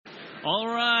All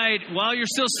right. While you're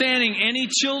still standing, any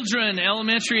children,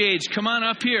 elementary age, come on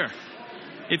up here.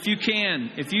 If you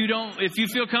can. If you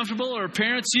feel comfortable, or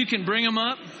parents, you can bring them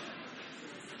up.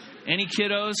 Any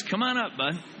kiddos, come on up,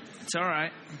 bud. It's all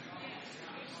right.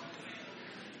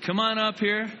 Come on up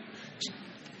here.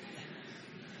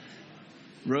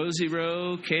 Rosie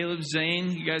Rowe, Caleb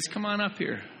Zane, you guys come on up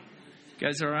here. You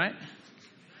guys all right?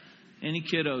 Any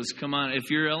kiddos, come on.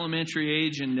 If you're elementary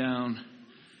age and down,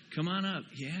 come on up.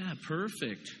 Yeah,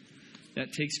 perfect.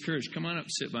 That takes courage. Come on up,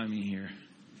 sit by me here.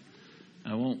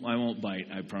 I won't bite,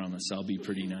 I promise. I'll be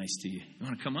pretty nice to you. You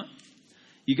want to come up?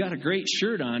 You got a great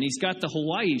shirt on. He's got the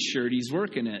Hawaii shirt. He's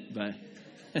working it, but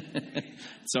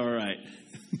it's all right.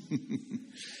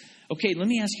 Okay, let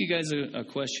me ask you guys a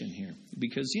question here.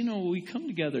 Because, we come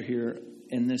together here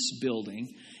in this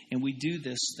building, and we do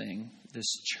this thing, this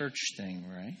church thing,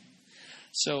 right?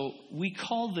 So we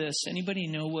call this, anybody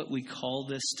know what we call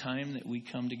this time that we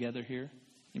come together here?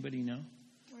 Anybody know?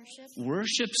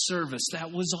 Worship service.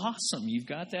 That was awesome. You've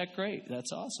got that great.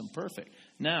 That's awesome. Perfect.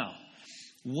 Now,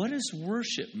 what does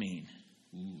worship mean?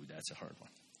 Ooh, that's a hard one.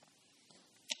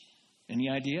 Any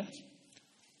idea?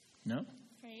 No?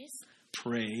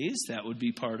 Praise. That would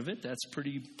be part of it. That's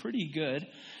pretty good.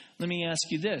 Let me ask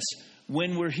you this.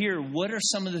 When we're here, what are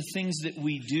some of the things that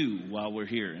we do while we're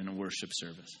here in a worship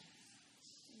service?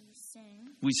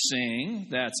 We sing.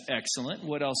 That's excellent.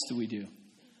 What else do we do?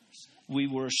 We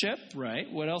worship,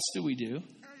 right? What else do we do?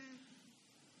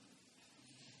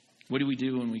 What do we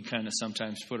do when we kind of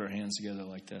sometimes put our hands together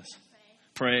like this?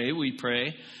 Pray. We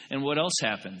pray. And what else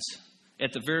happens?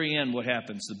 At the very end, what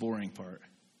happens? The boring part.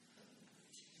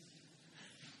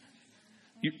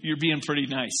 You're being pretty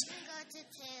nice.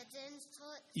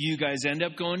 You guys end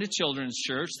up going to children's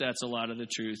church. That's a lot of the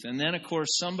truth. And then, of course,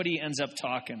 somebody ends up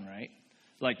talking, right?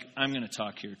 Like, I'm going to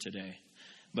talk here today.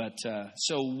 But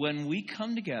so when we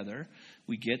come together,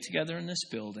 we get together in this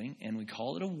building, and we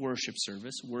call it a worship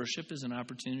service. Worship is an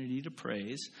opportunity to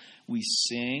praise. We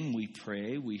sing, we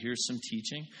pray, we hear some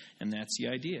teaching, and that's the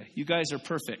idea. You guys are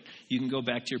perfect. You can go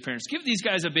back to your parents. Give these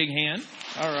guys a big hand.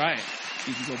 All right.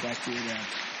 You can go back to your dad.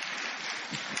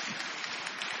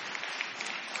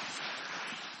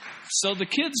 So the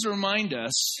kids remind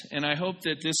us, and I hope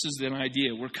that this is an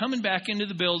idea. We're coming back into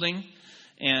the building,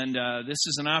 and this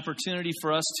is an opportunity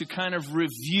for us to kind of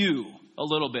review a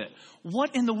little bit.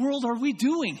 What in the world are we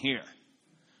doing here?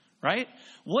 Right?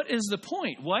 What is the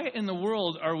point? Why in the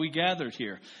world are we gathered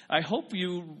here? I hope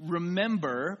you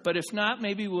remember, but if not,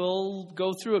 maybe we'll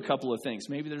go through a couple of things.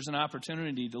 Maybe there's an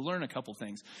opportunity to learn a couple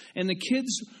things. And the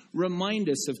kids remind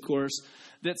us, of course,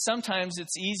 that sometimes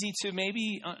it's easy to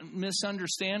maybe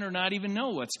misunderstand or not even know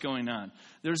what's going on.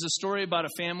 There's a story about a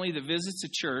family that visits a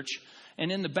church,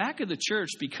 and in the back of the church,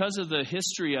 because of the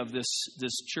history of this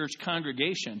church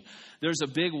congregation, there's a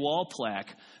big wall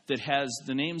plaque that has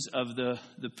the names of the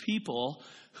people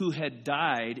who had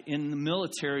died in the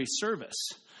military service.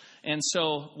 And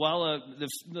so while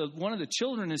one of the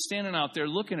children is standing out there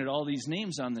looking at all these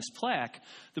names on this plaque,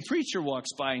 the preacher walks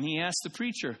by and he asks the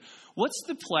preacher, "What's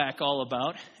the plaque all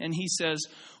about?" And he says,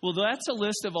 "Well, that's a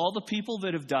list of all the people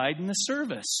that have died in the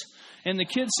service." And the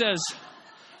kid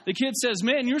says,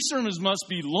 "Man, your sermons must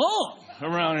be long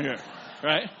around here,"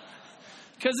 right?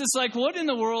 Because it's like, what in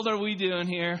the world are we doing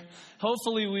here?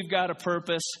 Hopefully we've got a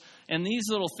purpose. And these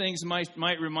little things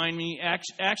might remind me.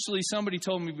 Actually, somebody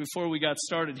told me before we got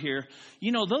started here,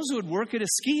 those would work at a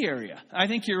ski area. I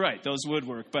think you're right. Those would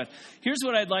work. But here's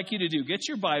what I'd like you to do. Get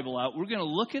your Bible out. We're going to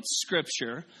look at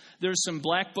Scripture. There's some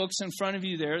black books in front of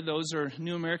you there. Those are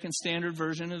New American Standard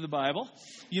Version of the Bible.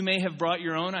 You may have brought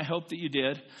your own. I hope that you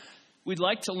did. We'd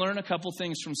like to learn a couple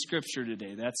things from Scripture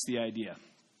today. That's the idea.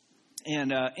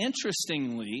 And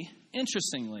interestingly,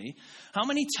 how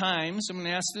many times, I'm going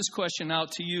to ask this question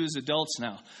out to you as adults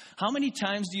now. How many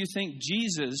times do you think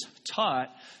Jesus taught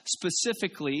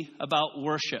specifically about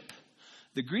worship?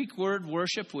 The Greek word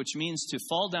worship, which means to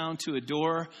fall down, to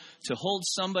adore, to hold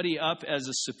somebody up as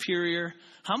a superior.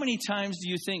 How many times do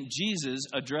you think Jesus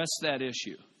addressed that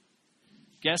issue?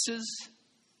 Guesses?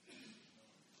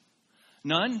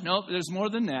 None? Nope, there's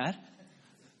more than that.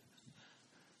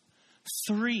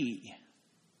 3.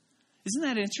 Isn't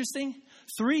that interesting?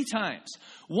 3 times.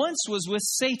 Once was with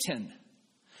Satan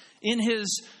in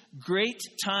his great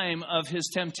time of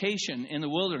his temptation in the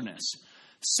wilderness.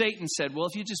 Satan said, "Well,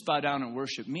 if you just bow down and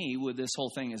worship me, this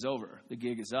whole thing is over. The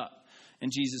gig is up."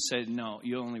 And Jesus said, "No,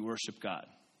 you only worship God."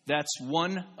 That's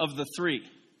one of the 3.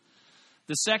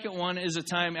 The second one is a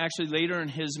time actually later in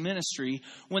his ministry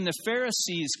when the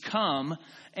Pharisees come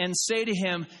and say to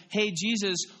him, "Hey,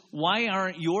 Jesus, why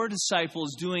aren't your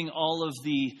disciples doing all of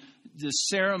the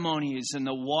ceremonies and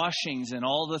the washings and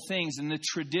all the things and the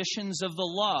traditions of the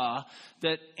law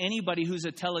that anybody who's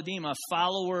a teledim, a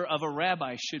follower of a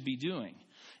rabbi, should be doing.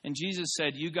 And Jesus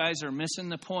said, you guys are missing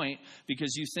the point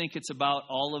because you think it's about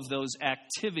all of those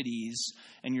activities,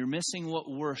 and you're missing what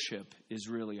worship is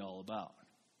really all about.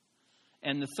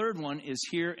 And the third one is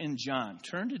here in John.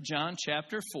 Turn to John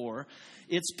chapter 4.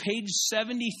 It's page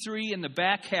 73 in the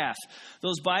back half.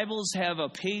 Those Bibles have a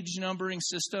page numbering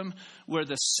system where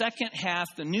the second half,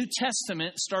 the New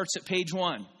Testament, starts at page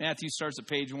 1. Matthew starts at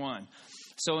page 1.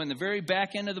 So in the very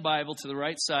back end of the Bible to the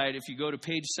right side, if you go to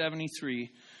page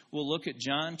 73, we'll look at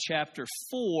John chapter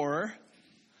 4.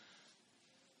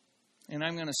 And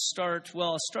I'm going to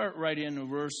I'll start right in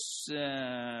verse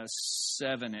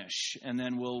 7-ish, and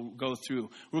then we'll go through.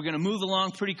 We're going to move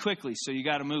along pretty quickly, so you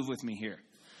got to move with me here.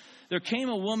 There came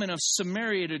a woman of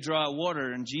Samaria to draw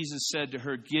water, and Jesus said to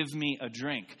her, give me a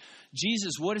drink.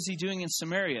 Jesus, what is he doing in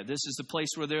Samaria? This is the place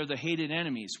where they're the hated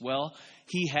enemies. Well,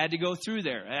 he had to go through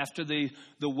there. After the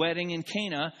wedding in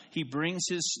Cana, he brings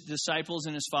his disciples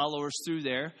and his followers through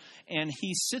there, and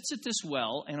he sits at this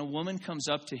well, and a woman comes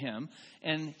up to him,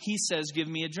 and he says, give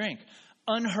me a drink.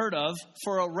 Unheard of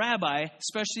for a rabbi,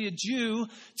 especially a Jew,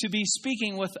 to be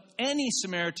speaking with any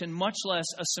Samaritan, much less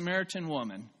a Samaritan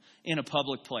woman, in a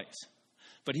public place.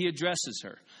 But he addresses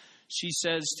her. She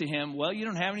says to him, well, you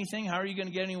don't have anything. How are you going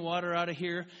to get any water out of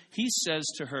here? He says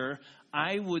to her,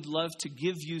 I would love to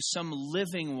give you some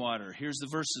living water. Here's the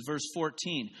verses, verse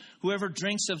 14. Whoever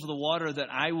drinks of the water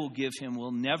that I will give him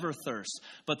will never thirst,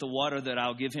 but the water that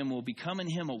I'll give him will become in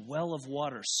him a well of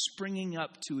water springing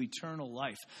up to eternal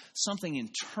life. Something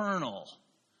internal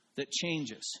that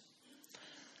changes.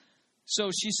 So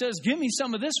she says, give me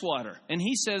some of this water. And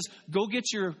he says, go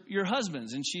get your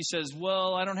husbands. And she says,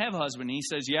 well, I don't have a husband. And he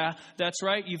says, yeah, that's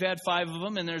right. You've had 5 of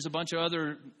them, and there's a bunch of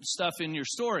other stuff in your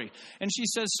story. And she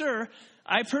says, sir,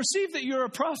 I perceive that you're a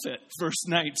prophet, verse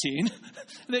 19,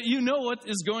 that you know what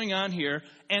is going on here.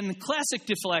 And classic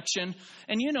deflection.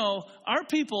 And you know, our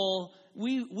people,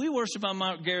 we worship on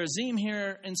Mount Gerizim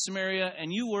here in Samaria,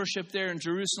 and you worship there in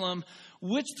Jerusalem.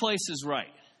 Which place is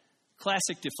right?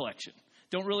 Classic deflection.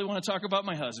 Don't really want to talk about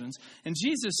my husbands. And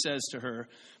Jesus says to her,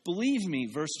 believe me,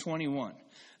 verse 21,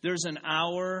 there's an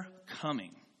hour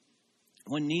coming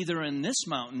when neither in this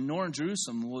mountain nor in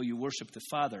Jerusalem will you worship the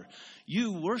Father.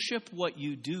 You worship what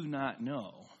you do not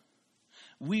know.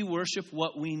 We worship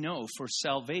what we know, for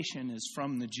salvation is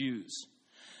from the Jews.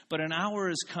 But an hour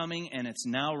is coming, and it's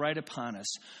now right upon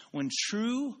us, when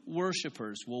true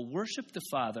worshipers will worship the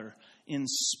Father in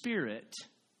spirit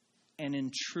and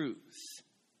in truth.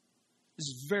 This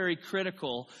is a very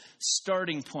critical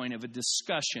starting point of a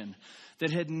discussion that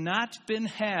had not been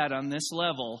had on this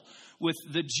level with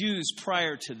the Jews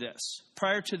prior to this.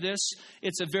 Prior to this,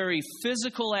 it's a very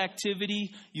physical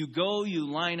activity. You go,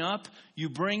 you line up, you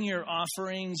bring your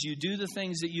offerings, you do the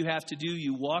things that you have to do,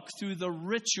 you walk through the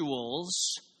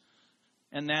rituals,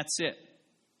 and that's it.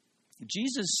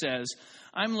 Jesus says,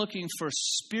 I'm looking for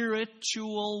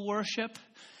spiritual worship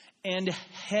and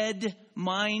head,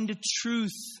 mind,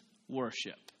 truth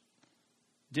worship.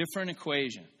 Different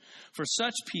equation. For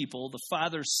such people, the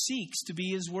Father seeks to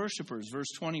be his worshipers. Verse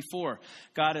 24,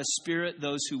 God is spirit.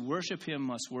 Those who worship him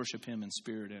must worship him in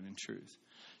spirit and in truth.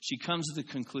 She comes to the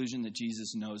conclusion that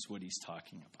Jesus knows what he's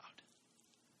talking about.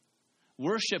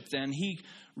 Worship, then, he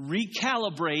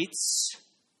recalibrates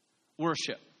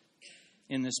worship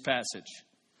in this passage.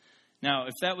 Now,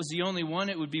 if that was the only one,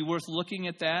 it would be worth looking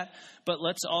at that. But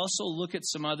let's also look at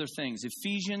some other things.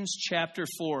 Ephesians chapter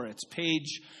 4. It's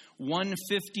page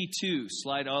 152.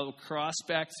 Slide all across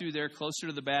back through there, closer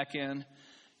to the back end.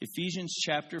 Ephesians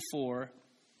chapter 4,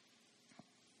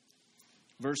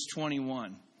 verse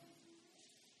 21.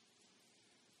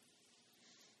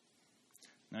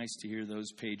 Nice to hear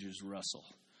those pages rustle.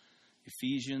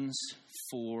 Ephesians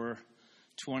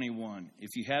 4:21.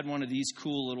 If you had one of these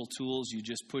cool little tools, you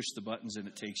just push the buttons and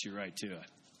it takes you right to it.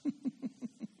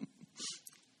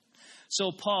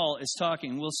 So Paul is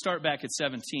talking. We'll start back at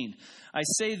 17. I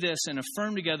say this and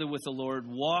affirm together with the Lord,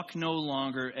 walk no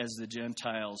longer as the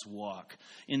Gentiles walk,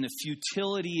 in the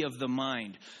futility of the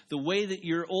mind. The way that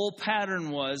your old pattern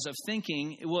was of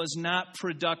thinking, it was not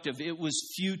productive. It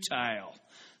was futile.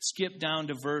 Skip down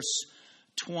to verse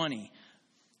 20.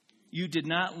 You did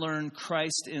not learn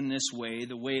Christ in this way,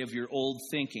 the way of your old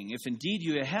thinking. If indeed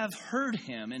you have heard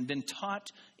him and been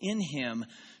taught in him,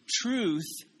 truth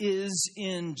is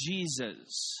in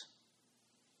Jesus.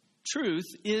 Truth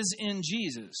is in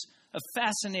Jesus. A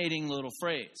fascinating little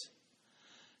phrase.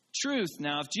 Truth.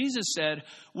 Now, if Jesus said,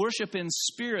 worship in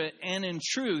spirit and in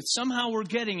truth, somehow we're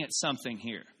getting at something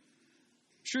here.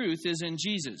 truth is in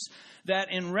Jesus. That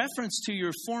in reference to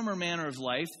your former manner of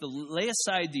life, lay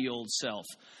aside the old self,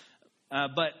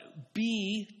 but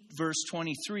be, verse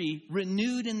 23,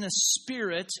 renewed in the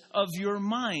spirit of your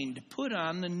mind. Put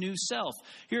on the new self.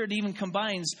 Here it even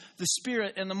combines the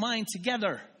spirit and the mind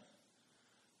together.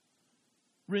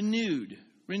 Renewed.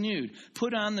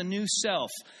 Put on the new self,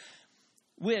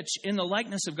 which in the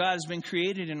likeness of God has been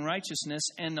created in righteousness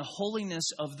and the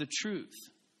holiness of the truth.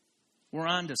 We're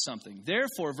on to something.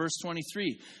 Therefore, verse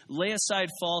 23, lay aside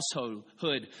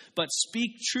falsehood, but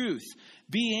speak truth.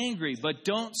 Be angry, but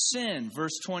don't sin.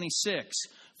 Verse 26.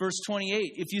 Verse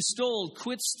 28, if you stole,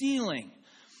 quit stealing.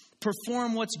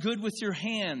 Perform what's good with your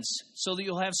hands so that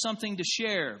you'll have something to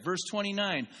share. Verse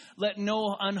 29, let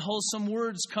no unwholesome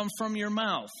words come from your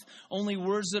mouth. Only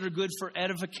words that are good for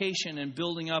edification and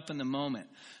building up in the moment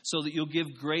so that you'll give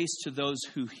grace to those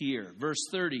who hear. Verse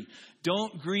 30,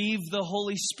 don't grieve the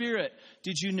Holy Spirit.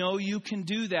 Did you know you can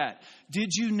do that?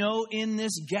 Did you know in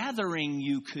this gathering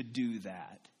you could do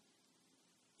that?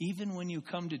 Even when you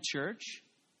come to church?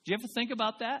 Do you ever think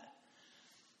about that?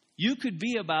 You could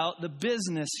be about the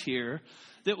business here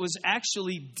that was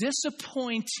actually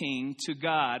disappointing to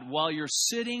God while you're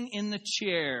sitting in the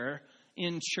chair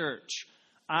in church.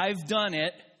 I've done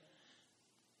it,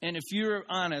 and if you're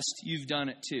honest, you've done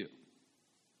it too.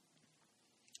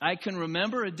 I can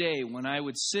remember a day when I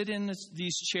would sit in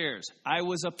these chairs. I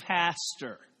was a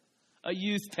pastor, a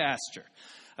youth pastor.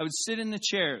 I would sit in the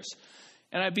chairs,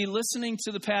 and I'd be listening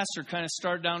to the pastor kind of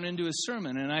start down into his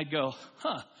sermon, and I'd go,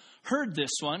 heard this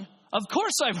one. Of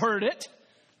course I've heard it,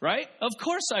 right? Of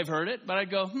course I've heard it. But I'd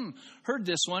go, heard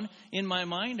this one. In my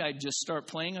mind, I'd just start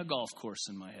playing a golf course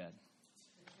in my head.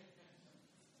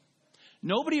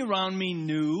 Nobody around me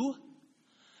knew.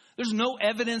 There's no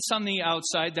evidence on the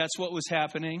outside that's what was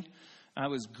happening. I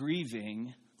was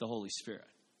grieving the Holy Spirit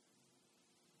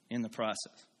in the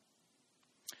process.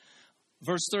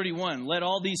 Verse 31, let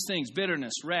all these things,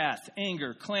 bitterness, wrath,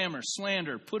 anger, clamor,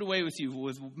 slander, put away with you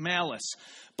with malice.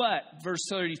 But, verse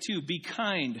 32, be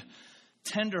kind,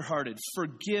 tenderhearted,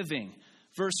 forgiving.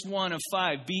 Verse 1 of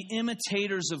 5, be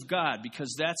imitators of God,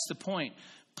 because that's the point.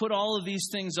 Put all of these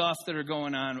things off that are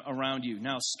going on around you.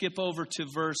 Now skip over to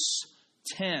verse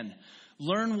 10.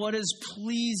 Learn what is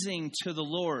pleasing to the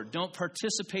Lord. Don't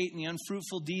participate in the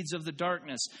unfruitful deeds of the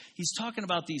darkness. He's talking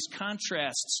about these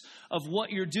contrasts of what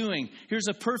you're doing. Here's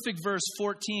a perfect verse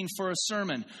 14 for a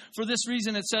sermon. For this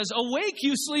reason it says, awake,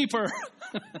 you sleeper.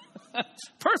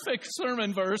 Perfect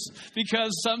sermon verse,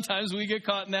 because sometimes we get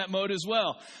caught in that mode as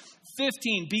well.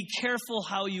 15, be careful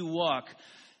how you walk.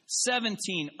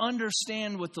 17,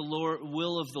 understand what the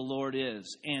will of the Lord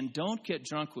is. And don't get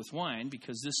drunk with wine,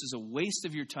 because this is a waste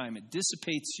of your time. It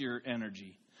dissipates your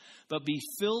energy. But be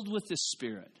filled with the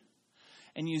Spirit.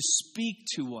 And you speak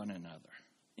to one another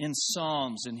in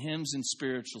psalms and hymns and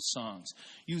spiritual songs.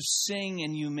 You sing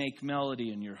and you make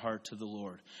melody in your heart to the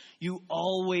Lord. You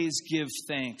always give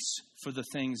thanks for the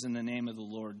things in the name of the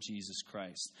Lord Jesus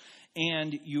Christ.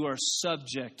 And you are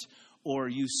subject, or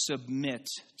you submit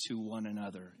to one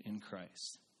another in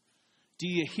Christ. Do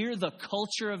you hear the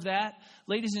culture of that?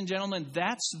 Ladies and gentlemen,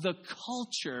 that's the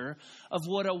culture of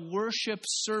what a worship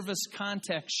service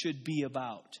context should be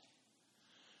about.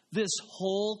 This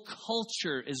whole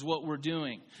culture is what we're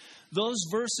doing. Those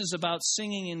verses about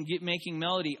singing and making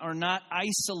melody are not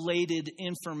isolated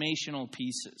informational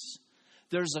pieces.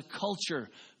 There's a culture.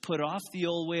 Put off the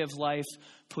old way of life,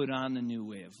 put on the new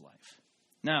way of life.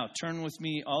 Now, turn with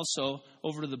me also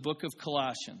over to the book of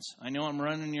Colossians. I know I'm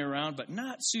running you around, but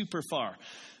not super far.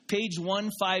 Page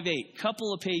 158,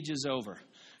 couple of pages over.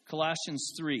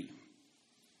 Colossians 3.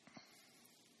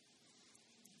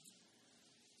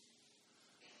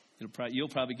 You'll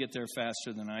probably get there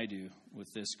faster than I do with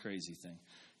this crazy thing.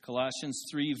 Colossians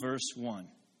 3, verse 1.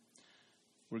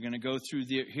 We're going to go through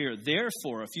here.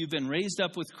 Therefore, if you've been raised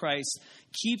up with Christ,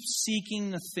 keep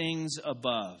seeking the things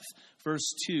above.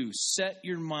 Verse 2, set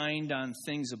your mind on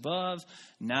things above,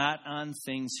 not on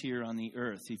things here on the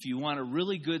earth. If you want a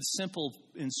really good, simple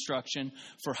instruction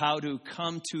for how to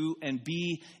come to and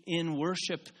be in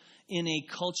worship in a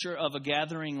culture of a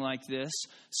gathering like this,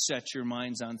 set your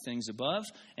minds on things above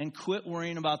and quit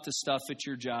worrying about the stuff at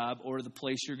your job or the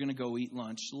place you're going to go eat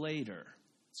lunch later.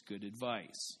 It's good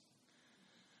advice.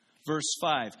 Verse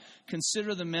 5,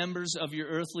 consider the members of your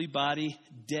earthly body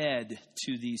dead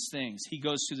to these things. He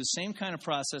goes through the same kind of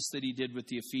process that he did with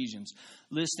the Ephesians,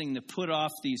 listing to put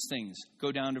off these things.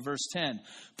 Go down to verse 10.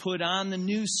 Put on the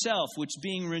new self, which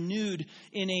being renewed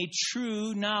in a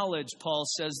true knowledge. Paul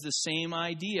says the same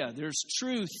idea. There's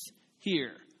truth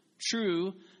here.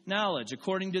 True knowledge,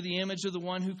 according to the image of the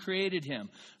one who created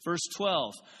him. Verse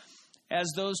 12. As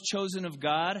those chosen of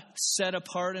God, set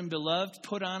apart and beloved,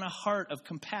 put on a heart of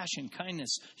compassion,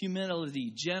 kindness,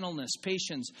 humility, gentleness,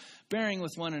 patience, bearing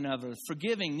with one another,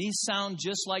 forgiving. These sound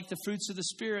just like the fruits of the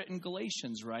Spirit in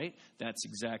Galatians, right? That's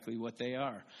exactly what they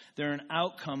are. They're an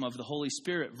outcome of the Holy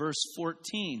Spirit. Verse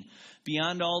 14,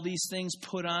 beyond all these things,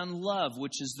 put on love,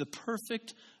 which is the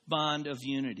perfect bond of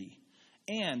unity.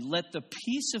 And let the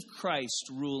peace of Christ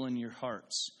rule in your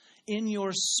hearts, in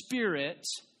your spirit,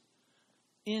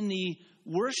 in the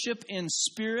worship in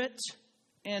spirit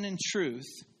and in truth.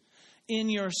 In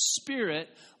your spirit,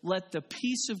 let the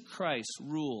peace of Christ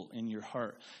rule in your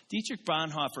heart. Dietrich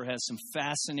Bonhoeffer has some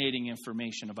fascinating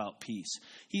information about peace.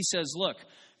 He says, look,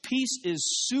 peace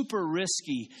is super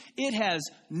risky. It has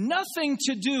nothing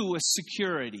to do with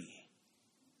security.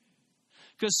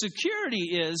 Because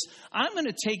security is, I'm going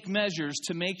to take measures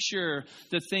to make sure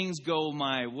that things go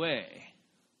my way.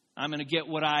 I'm going to get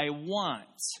what I want.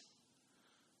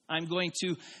 I'm going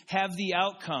to have the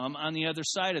outcome on the other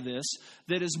side of this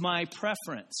that is my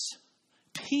preference.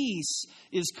 Peace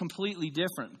is completely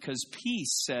different because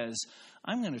peace says,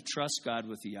 I'm going to trust God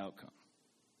with the outcome.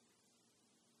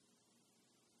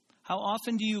 How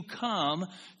often do you come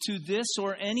to this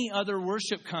or any other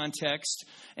worship context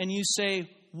and you say,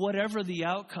 whatever the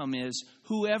outcome is,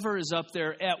 whoever is up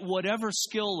there at whatever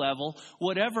skill level,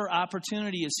 whatever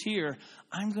opportunity is here,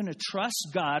 I'm going to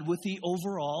trust God with the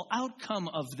overall outcome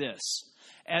of this.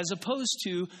 As opposed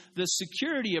to the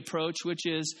security approach, which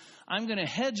is, I'm going to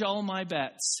hedge all my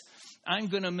bets. I'm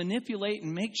going to manipulate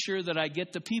and make sure that I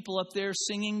get the people up there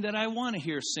singing that I want to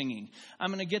hear singing. I'm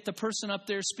going to get the person up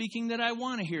there speaking that I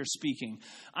want to hear speaking.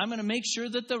 I'm going to make sure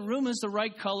that the room is the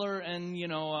right color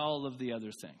and, all of the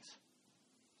other things.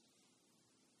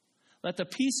 Let the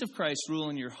peace of Christ rule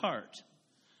in your heart.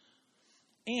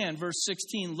 And, verse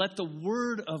 16, let the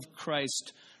word of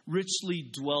Christ richly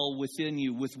dwell within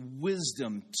you with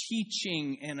wisdom,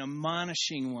 teaching and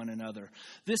admonishing one another.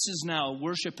 This is now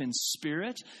worship in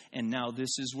spirit, and now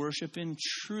this is worship in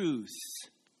truth.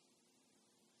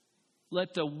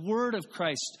 Let the word of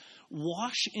Christ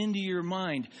wash into your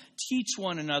mind. Teach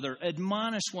one another,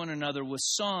 admonish one another with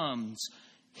psalms,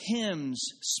 hymns,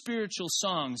 spiritual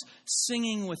songs,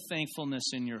 singing with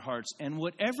thankfulness in your hearts. And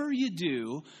whatever you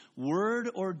do, word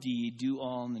or deed, do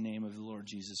all in the name of the Lord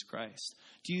Jesus Christ.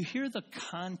 Do you hear the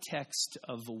context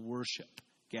of a worship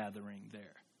gathering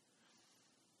there?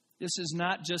 This is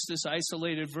not just this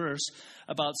isolated verse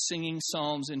about singing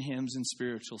psalms and hymns and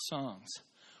spiritual songs.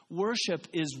 Worship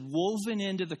is woven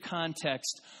into the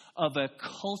context of a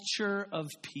culture of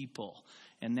people,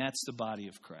 and that's the body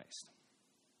of Christ.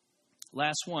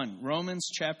 Last one, Romans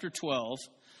chapter 12.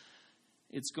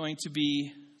 It's going to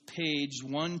be page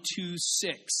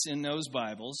 126 in those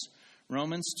Bibles.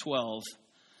 Romans 12.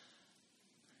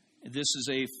 This is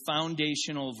a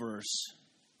foundational verse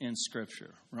in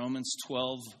Scripture. Romans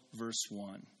 12, verse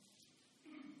 1.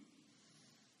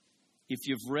 If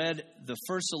you've read the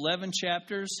first 11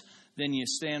 chapters, then you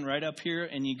stand right up here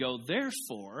and you go,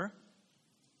 therefore.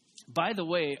 By the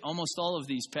way, almost all of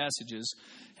these passages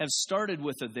have started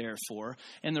with a therefore.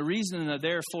 And the reason the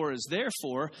therefore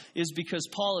is because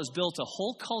Paul has built a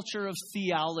whole culture of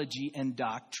theology and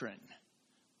doctrine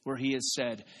where he has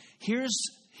said, here's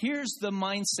the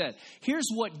mindset. Here's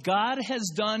what God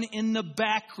has done in the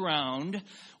background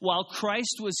while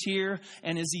Christ was here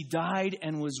and as he died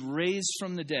and was raised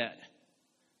from the dead.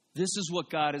 This is what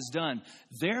God has done.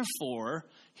 Therefore,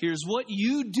 here's what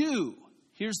you do.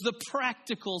 Here's the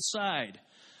practical side.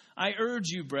 I urge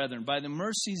you, brethren, by the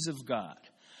mercies of God,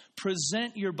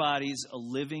 present your bodies a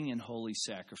living and holy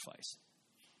sacrifice,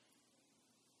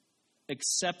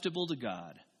 acceptable to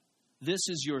God. This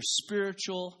is your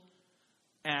spiritual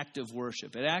act of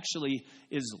worship. It actually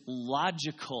is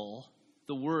logical.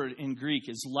 The word in Greek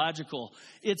is logical.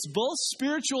 It's both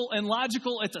spiritual and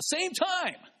logical at the same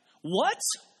time. What?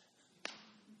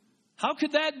 How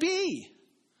could that be?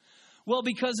 Well,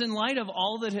 because in light of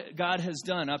all that God has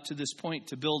done up to this point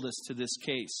to build us to this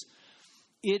case,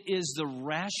 it is the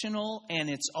rational and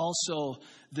it's also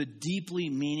the deeply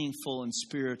meaningful and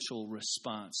spiritual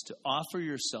response to offer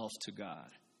yourself to God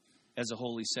as a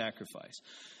holy sacrifice.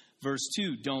 Verse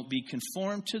 2, don't be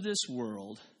conformed to this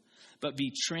world, but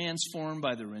be transformed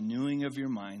by the renewing of your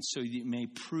mind so that you may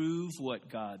prove what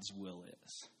God's will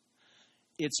is.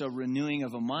 It's a renewing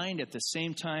of a mind. At the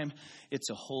same time, it's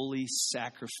a holy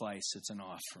sacrifice. It's an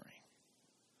offering.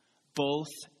 Both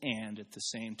and at the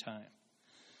same time.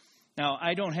 Now,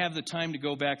 I don't have the time to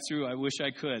go back through. I wish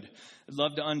I could. I'd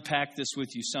love to unpack this with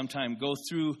you sometime. Go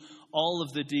through all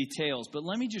of the details. But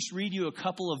let me just read you a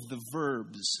couple of the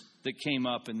verbs that came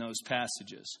up in those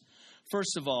passages.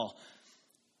 First of all,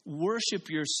 Worship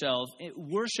yourself,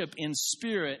 worship in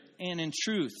spirit and in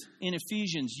truth. In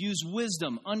Ephesians, use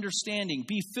wisdom, understanding,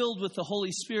 be filled with the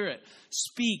Holy Spirit.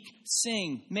 Speak,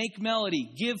 sing, make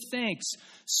melody, give thanks,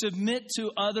 submit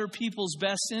to other people's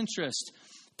best interest.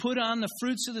 Put on the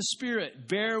fruits of the Spirit,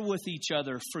 bear with each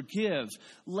other, forgive.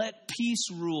 Let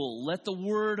peace rule, let the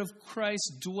word of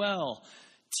Christ dwell.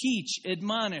 Teach,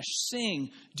 admonish, sing,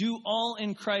 do all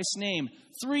in Christ's name.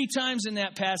 3 times in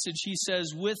that passage he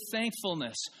says, with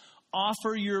thankfulness,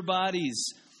 offer your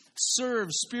bodies, serve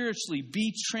spiritually,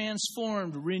 be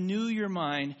transformed, renew your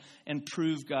mind, and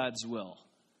prove God's will.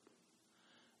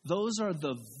 Those are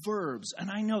the verbs. And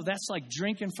I know that's like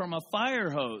drinking from a fire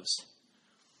hose.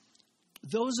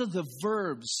 Those are the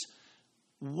verbs.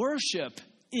 Worship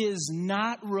is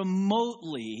not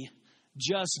remotely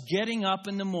just getting up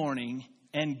in the morning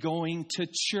and going to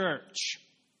church.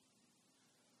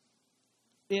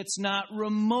 It's not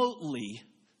remotely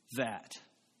that.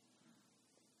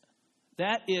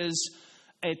 That is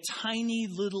a tiny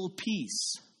little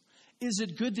piece. Is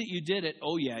it good that you did it?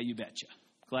 Oh yeah, you betcha.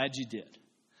 Glad you did.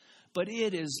 But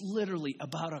it is literally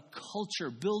about a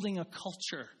culture, building a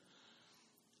culture,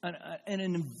 an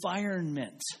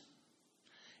environment.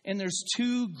 And there's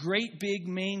 2 great big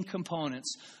main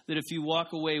components that if you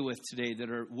walk away with today that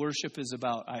our worship is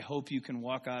about, I hope you can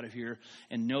walk out of here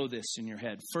and know this in your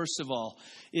head. First of all,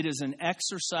 it is an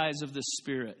exercise of the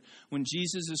Spirit. When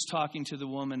Jesus is talking to the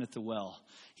woman at the well,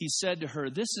 he said to her,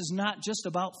 this is not just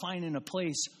about finding a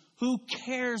place. Who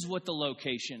cares what the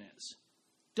location is?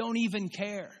 Don't even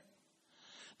care.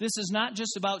 This is not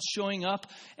just about showing up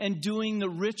and doing the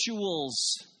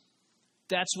rituals.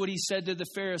 That's what he said to the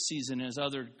Pharisees in his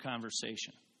other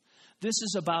conversation. This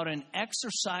is about an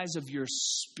exercise of your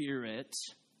spirit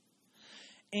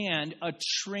and a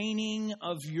training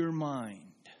of your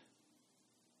mind.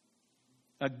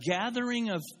 A gathering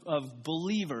of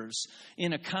believers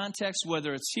in a context,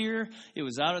 whether it's here, it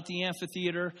was out at the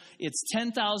amphitheater, it's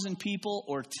 10,000 people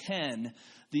or 10.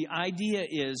 The idea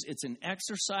is it's an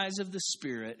exercise of the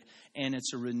Spirit and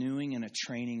it's a renewing and a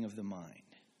training of the mind.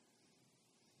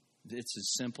 It's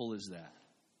as simple as that.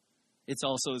 It's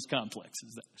also as complex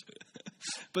as that.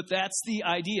 But that's the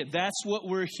idea. That's what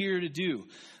we're here to do.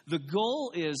 The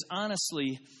goal is,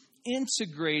 honestly,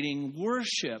 integrating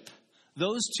worship,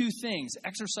 those 2 things,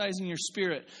 exercising your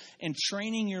spirit and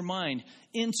training your mind,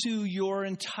 into your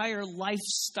entire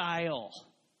lifestyle.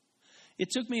 It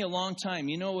took me a long time.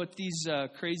 You know what these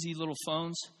crazy little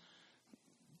phones,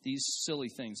 these silly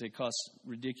things, they cost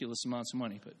ridiculous amounts of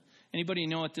money. But anybody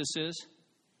know what this is?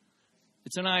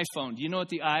 It's an iPhone. Do you know what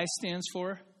the I stands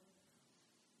for?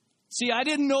 See, I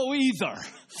didn't know either.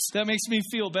 That makes me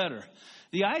feel better.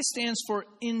 The I stands for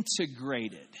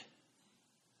integrated.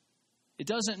 It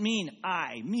doesn't mean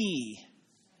I, me.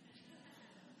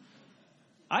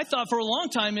 I thought for a long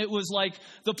time it was like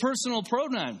the personal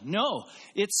pronoun. No,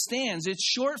 it stands. It's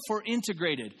short for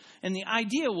integrated. And the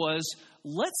idea was,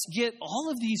 let's get all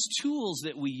of these tools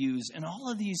that we use and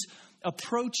all of these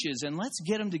approaches, and let's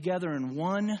get them together in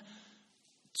one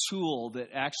tool that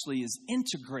actually is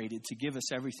integrated to give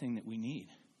us everything that we need.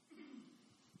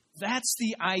 That's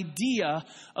the idea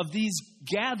of these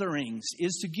gatherings,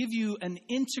 is to give you an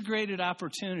integrated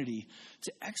opportunity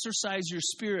to exercise your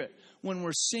spirit when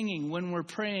we're singing, when we're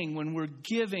praying, when we're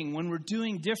giving, when we're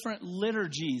doing different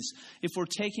liturgies, if we're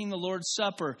taking the Lord's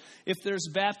Supper, if there's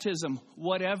baptism,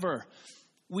 whatever.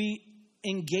 We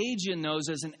engage in those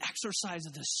as an exercise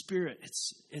of the Spirit.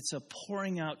 It's a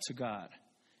pouring out to God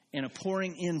and a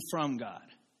pouring in from God.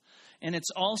 And it's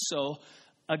also,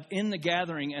 in the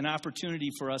gathering, an opportunity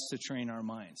for us to train our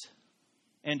minds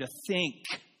and to think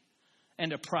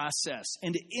and to process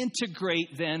and to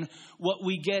integrate then what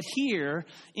we get here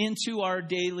into our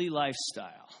daily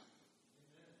lifestyle.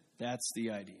 That's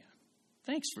the idea.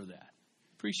 Thanks for that.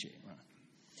 Appreciate it, Ron.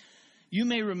 You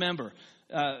may remember,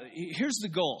 here's the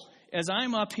goal. As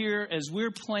I'm up here, as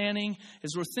we're planning,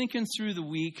 as we're thinking through the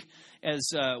week,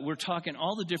 as we're talking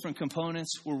all the different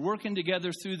components, we're working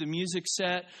together through the music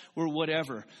set or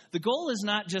whatever. The goal is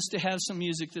not just to have some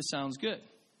music that sounds good.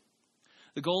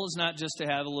 The goal is not just to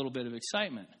have a little bit of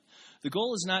excitement. The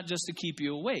goal is not just to keep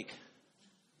you awake.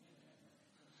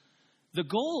 The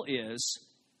goal is,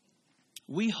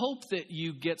 we hope that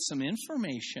you get some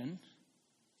information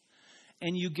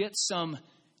and you get some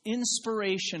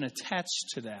inspiration attached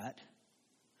to that,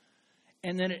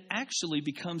 and then it actually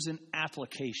becomes an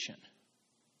application.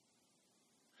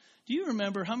 Do you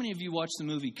remember, how many of you watched the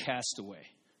movie Castaway?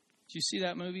 Did you see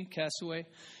that movie, Castaway?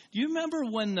 Do you remember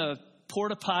when the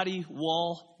porta potty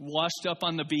wall washed up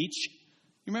on the beach?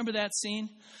 You remember that scene?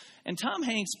 And Tom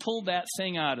Hanks pulled that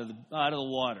thing out of the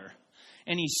water,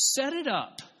 and he set it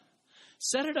up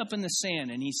set it up in the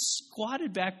sand, and he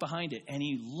squatted back behind it, and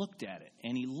he looked at it,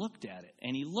 and he looked at it,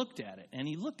 and he looked at it, and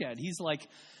he looked at it. He's like,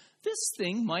 this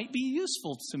thing might be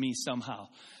useful to me somehow.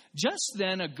 Just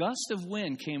then, a gust of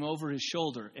wind came over his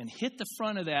shoulder and hit the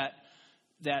front of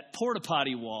that porta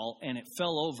potty wall, and it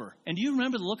fell over. And do you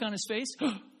remember the look on his face?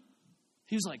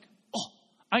 He was like, oh,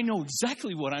 I know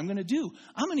exactly what I'm going to do.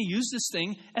 I'm going to use this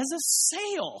thing as a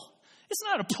sail. It's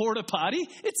not a porta potty.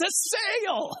 It's a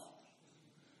sail.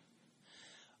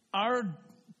 Our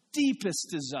deepest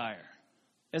desire,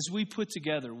 as we put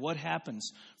together what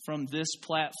happens from this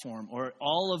platform or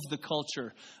all of the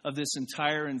culture of this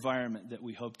entire environment that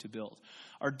we hope to build,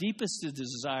 our deepest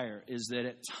desire is that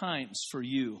at times for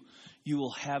you, you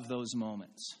will have those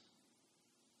moments.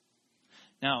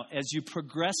 Now, as you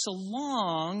progress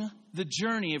along the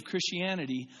journey of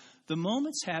Christianity, the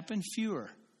moments happen fewer.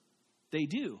 They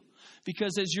do.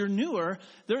 Because as you're newer,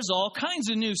 there's all kinds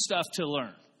of new stuff to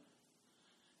learn.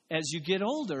 As you get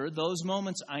older, those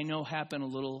moments I know happen a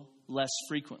little less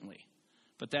frequently.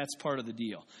 But that's part of the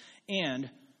deal. And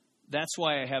that's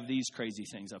why I have these crazy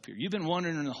things up here. You've been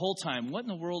wondering the whole time, what in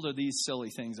the world are these silly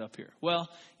things up here? Well,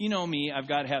 you know me, I've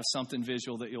got to have something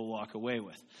visual that you'll walk away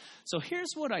with. So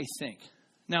here's what I think.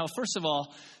 Now, first of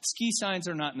all, ski signs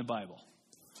are not in the Bible.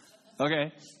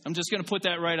 Okay? I'm just going to put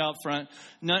that right out front.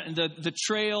 The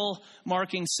trail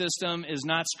marking system is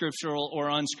not scriptural or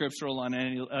unscriptural on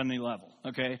any level.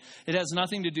 Okay? It has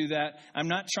nothing to do that. I'm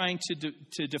not trying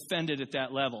to defend it at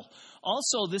that level.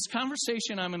 Also, this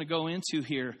conversation I'm going to go into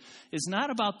here is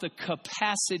not about the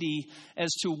capacity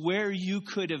as to where you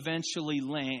could eventually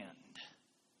land.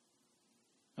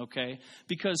 Okay?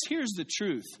 Because here's the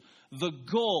truth. The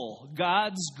goal,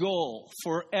 God's goal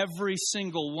for every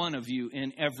single one of you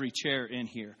in every chair in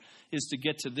here is to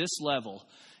get to this level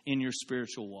in your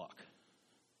spiritual walk.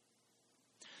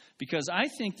 Because I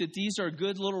think that these are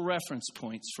good little reference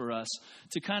points for us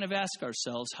to kind of ask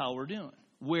ourselves how we're doing.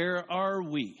 Where are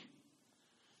we?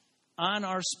 On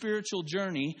our spiritual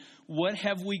journey, what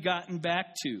have we gotten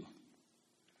back to?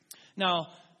 Now,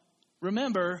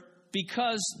 remember,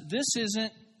 because this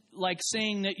isn't like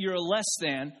saying that you're a less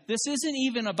than. This isn't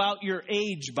even about your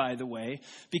age, by the way,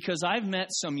 because I've met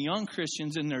some young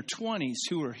Christians in their 20s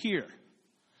who are here.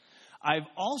 I've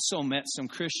also met some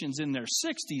Christians in their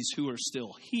 60s who are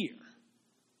still here.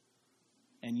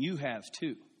 And you have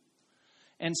too.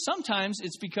 And sometimes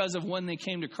it's because of when they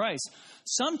came to Christ.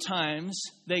 Sometimes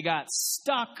they got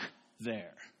stuck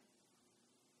there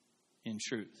in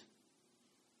truth.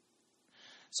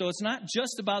 So it's not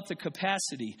just about the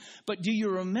capacity, but do you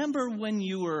remember when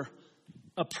you were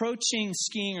approaching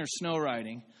skiing or snow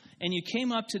riding and you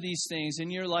came up to these things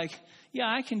and you're like, yeah,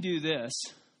 I can do this,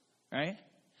 right?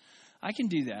 I can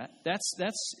do that. That's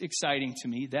exciting to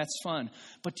me. That's fun.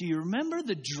 But do you remember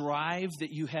the drive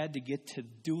that you had to get to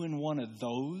doing one of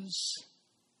those?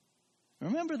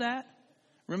 Remember that?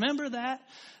 Remember that?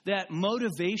 That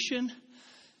motivation?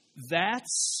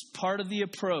 That's part of the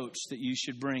approach that you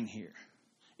should bring here.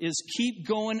 Is keep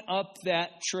going up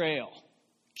that trail.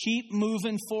 Keep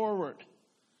moving forward.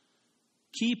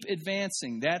 Keep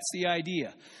advancing. That's the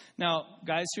idea. Now,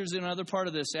 guys, here's another part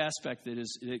of this aspect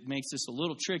it makes this a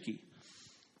little tricky.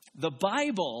 The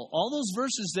Bible, all those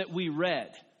verses that we read,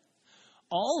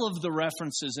 all of the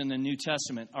references in the New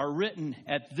Testament are written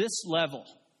at this level.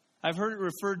 I've heard it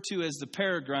referred to as the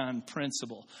paragon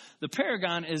principle. The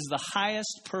paragon is the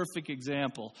highest perfect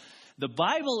example. The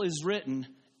Bible is written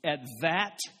at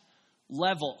that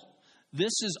level.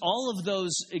 This is all of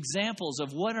those examples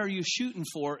of what are you shooting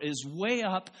for is way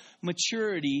up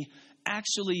maturity.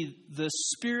 Actually, the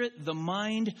spirit, the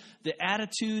mind, the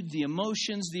attitude, the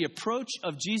emotions, the approach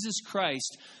of Jesus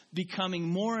Christ becoming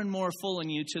more and more full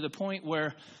in you to the point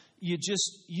where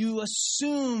you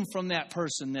assume from that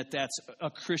person that that's a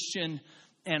Christian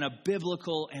and a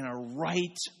biblical and a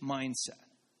right mindset.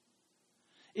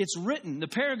 It's written, the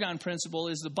paragon principle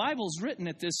is the Bible's written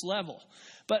at this level.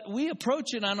 But we approach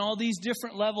it on all these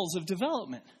different levels of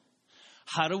development.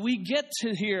 How do we get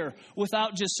to here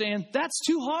without just saying, that's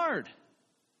too hard?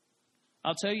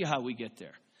 I'll tell you how we get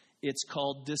there. It's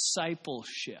called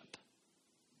discipleship.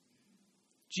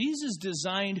 Jesus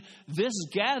designed this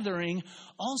gathering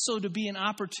also to be an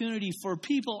opportunity for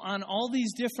people on all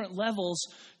these different levels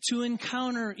to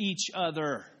encounter each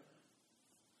other.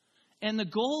 And the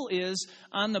goal is,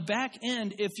 on the back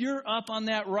end, if you're up on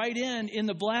that right end in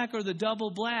the black or the double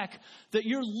black, that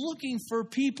you're looking for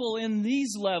people in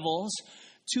these levels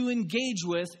to engage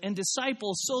with and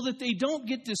disciple so that they don't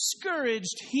get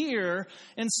discouraged here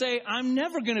and say, I'm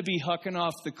never going to be hucking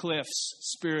off the cliffs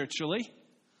spiritually.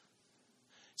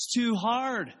 It's too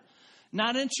hard.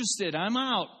 Not interested. I'm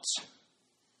out.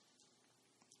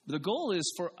 The goal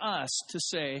is for us to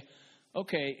say,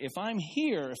 okay, if I'm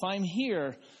here,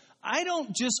 I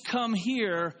don't just come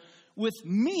here with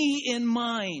me in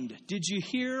mind. Did you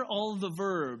hear all the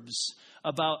verbs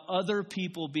about other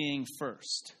people being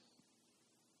first?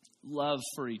 Love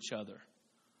for each other.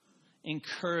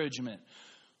 Encouragement.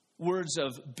 Words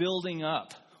of building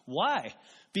up. Why?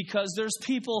 Because there's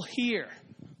people here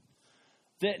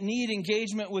that need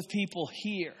engagement with people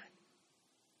here.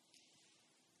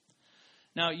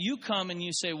 Now, you come and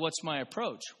you say, what's my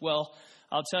approach? Well,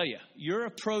 I'll tell you, your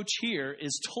approach here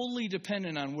is totally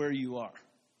dependent on where you are.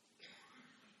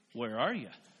 Where are you?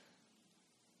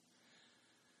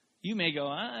 You may go,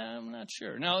 I'm not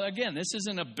sure. Now, again, this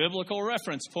isn't a biblical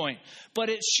reference point, but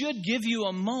it should give you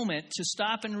a moment to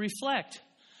stop and reflect.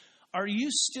 Are you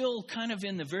still kind of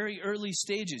in the very early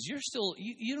stages?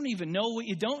 You don't even know what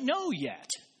you don't know yet.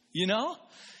 You know?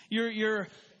 You're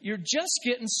just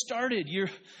getting started. You're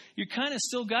kind of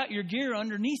still got your gear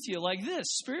underneath you like this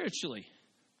spiritually.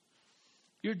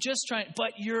 You're just trying,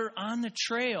 but you're on the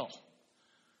trail.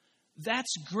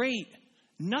 That's great.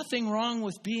 Nothing wrong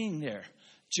with being there.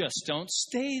 Just don't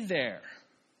stay there.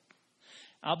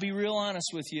 I'll be real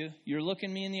honest with you. You're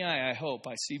looking me in the eye, I hope.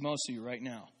 I see most of you right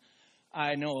now.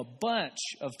 I know a bunch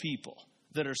of people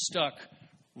that are stuck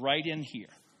right in here.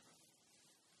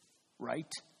 Right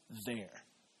there.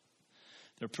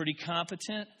 They're pretty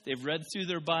competent. They've read through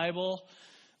their Bible.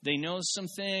 They know some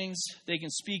things. They can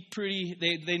speak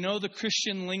they know the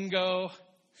Christian lingo.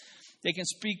 They can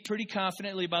speak pretty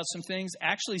confidently about some things.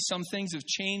 Actually, some things have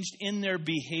changed in their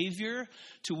behavior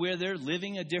to where they're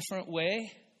living a different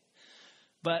way.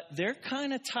 But they're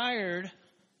kind of tired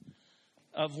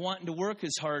of wanting to work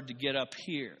as hard to get up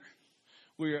here.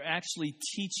 We're actually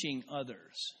teaching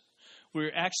others.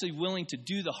 We're actually willing to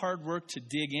do the hard work to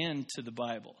dig into the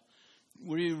Bible.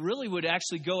 We really would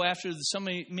actually go after some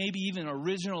maybe even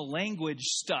original language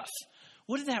stuff.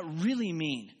 What did that really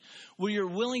mean? Where you're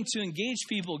willing to engage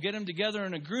people, get them together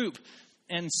in a group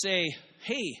and say,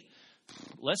 hey,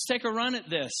 let's take a run at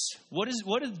this. What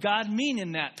did God mean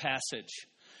in that passage?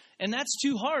 And that's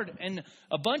too hard. And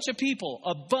a bunch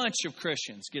of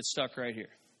Christians get stuck right here.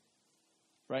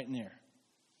 Right in there.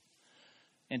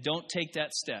 And don't take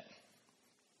that step.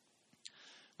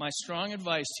 My strong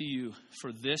advice to you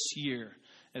for this year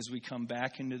as we come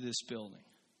back into this building,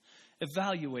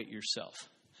 evaluate yourself.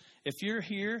 If you're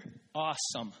here,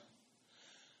 awesome.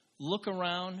 Look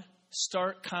around,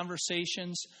 start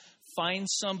conversations, find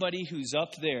somebody who's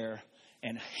up there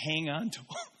and hang on to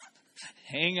them.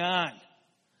 Hang on.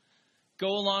 Go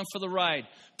along for the ride.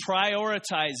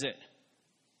 Prioritize it.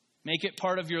 Make it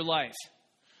part of your life.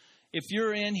 If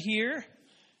you're in here,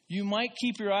 you might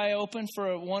keep your eye open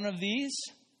for one of these,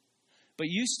 but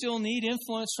you still need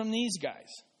influence from these guys.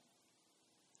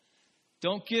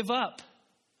 Don't give up.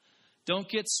 Don't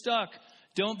get stuck.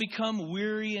 Don't become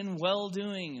weary in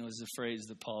well-doing, was the phrase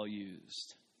that Paul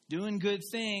used. Doing good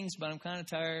things, but I'm kind of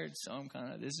tired, so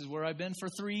this is where I've been for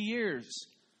 3 years.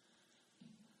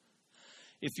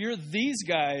 If you're these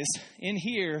guys in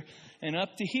here and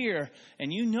up to here,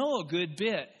 and you know a good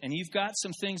bit, and you've got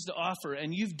some things to offer,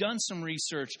 and you've done some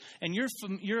research, and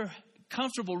you're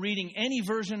comfortable reading any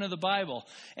version of the Bible,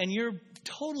 and you're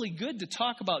totally good to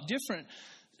talk about different,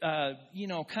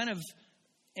 kind of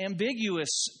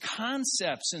ambiguous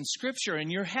concepts in Scripture,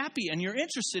 and you're happy and you're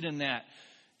interested in that,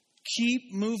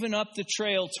 keep moving up the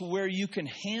trail to where you can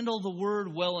handle the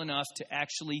Word well enough to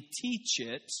actually teach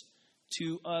it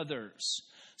to others,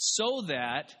 so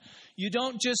that you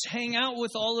don't just hang out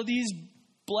with all of these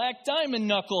black diamond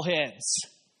knuckleheads.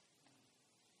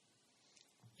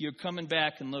 You're coming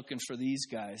back and looking for these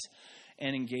guys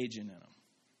and engaging in them.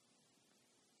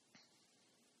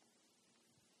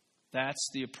 That's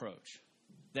the approach.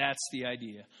 That's the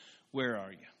idea. Where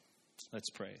are you? Let's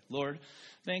pray. Lord,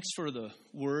 thanks for the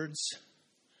words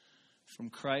from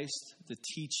Christ, the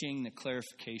teaching, the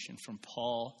clarification from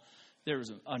Paul.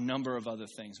 There's a number of other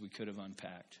things we could have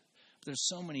unpacked. But there's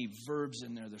so many verbs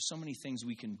in there. There's so many things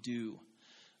we can do.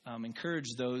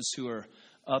 Encourage those who are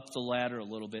up the ladder a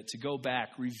little bit to go back,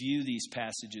 review these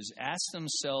passages, ask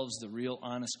themselves the real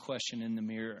honest question in the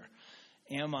mirror.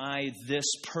 Am I this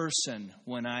person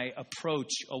when I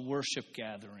approach a worship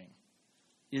gathering?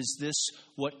 Is this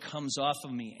what comes off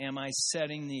of me? Am I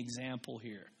setting the example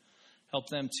here? Help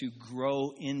them to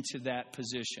grow into that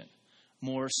position,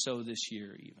 more so this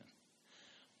year even.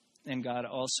 And God,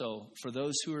 also, for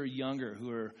those who are younger, who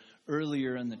are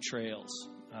earlier in the trails,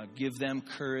 give them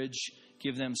courage,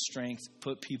 give them strength,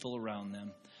 put people around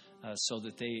them so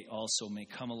that they also may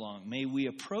come along. May we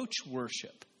approach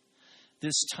worship,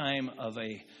 this time of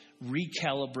a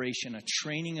recalibration, a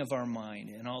training of our mind,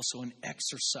 and also an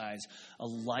exercise, a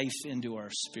life into our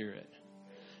spirit.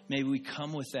 May we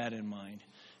come with that in mind,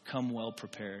 come well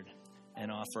prepared,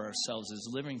 and offer ourselves as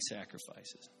living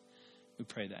sacrifices. We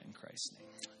pray that in Christ's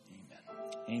name.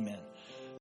 Amen. Amen.